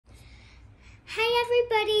Hi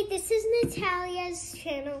everybody, this is Natalia's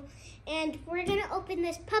channel, and we're gonna open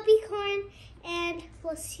this PuppyCorn, and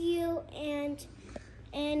we'll see you in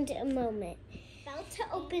a moment. About to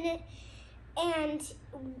open it, and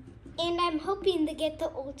I'm hoping to get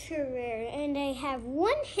the ultra rare, and I have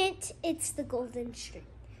one hint, it's the golden string.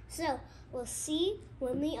 So we'll see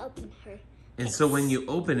when we open her. And so when you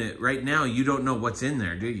open it, right now, you don't know what's in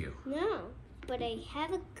there, do you? No, but I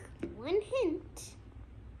have one hint.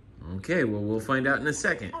 Okay, well, we'll find out in a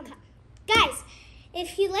second. Okay. Guys,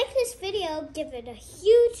 if you like this video, give it a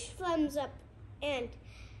huge thumbs up and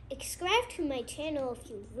subscribe to my channel if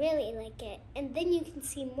you really like it. And then you can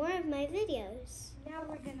see more of my videos. Now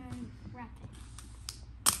we're going to unwrap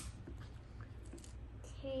it.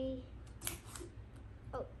 Okay.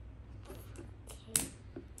 Oh. Okay.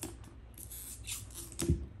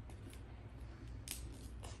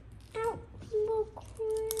 Ow,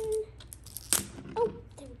 RainboCorn. Oh,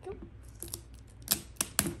 there we go.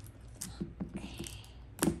 Okay.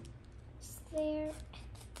 It's there.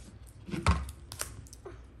 Okay.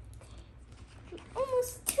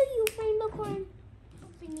 Almost to you, RainboCorn.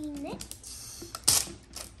 Opening it.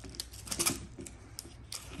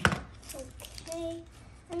 Okay.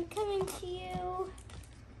 I'm coming to you.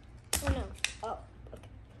 Oh no. Oh, okay.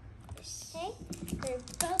 Okay. We're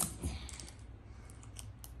about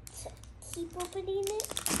to keep opening it.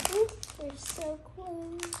 Ooh, we're so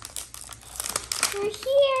close. We're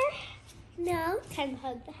here. No, time to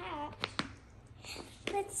hug the hat.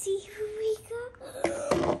 Let's see who we got.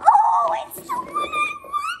 Oh, it's the one I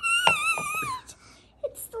wanted.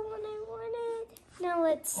 It's the one I wanted. Now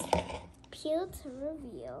let's peel to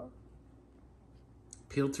reveal.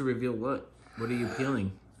 Peel to reveal what? What are you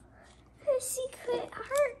peeling? Her secret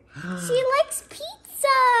heart. She likes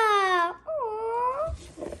pizza. Aww.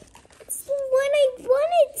 It's the one I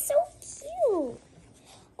wanted. So cute.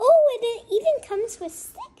 Oh, and it even comes with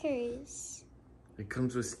stickers. It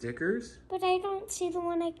comes with stickers? But I don't see the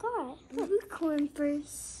one I got. PuppyCorn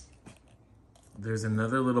first. There's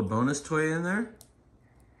another little bonus toy in there?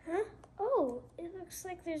 Huh? Oh, it looks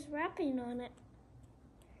like there's wrapping on it.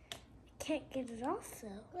 I can't get it off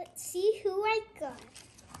though. Let's see who I got.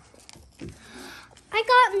 I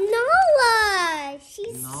got Nala.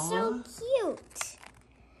 She's Nala? so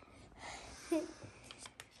cute.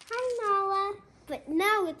 Hi, Nala. But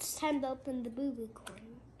now it's time to open the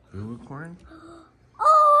PuppyCorn. RainboCorn?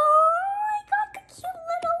 Oh, I got the cute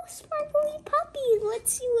little sparkly puppy.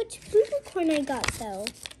 Let's see which PuppyCorn I got though.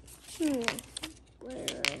 Where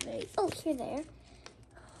are they? Oh, here they are.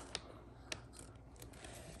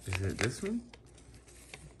 Is it this one?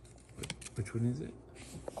 Which one is it?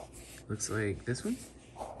 Looks like this one?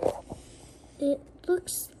 It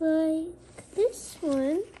looks like this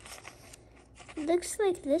one. It looks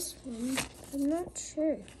like this one. I'm not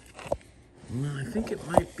sure. No, I think it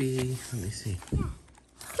might be. Let me see.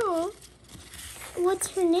 Oh, what's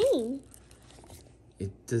her name?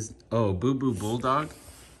 It does. Oh, Boo Boo Bulldog.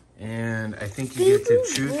 And I think you get to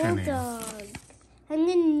choose her name. I'm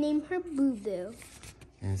going to name her Boo Boo.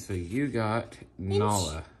 And so you got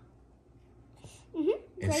Nala.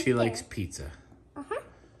 And she likes pizza.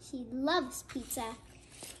 She loves pizza.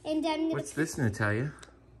 And I'm gonna. What's this, Natalia?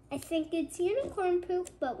 I think it's unicorn poop,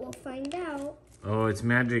 but we'll find out. Oh, it's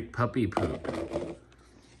magic puppy poop.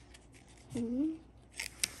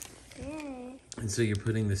 Yeah. And so you're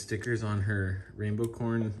putting the stickers on her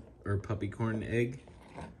RainboCorn or PuppyCorn egg?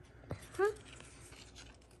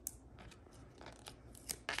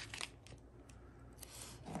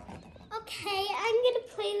 Okay, I'm gonna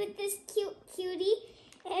play with this cute cutie,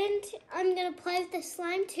 and I'm gonna play with the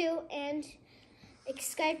slime too, and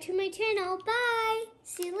subscribe to my channel. Bye!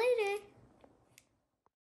 See you later.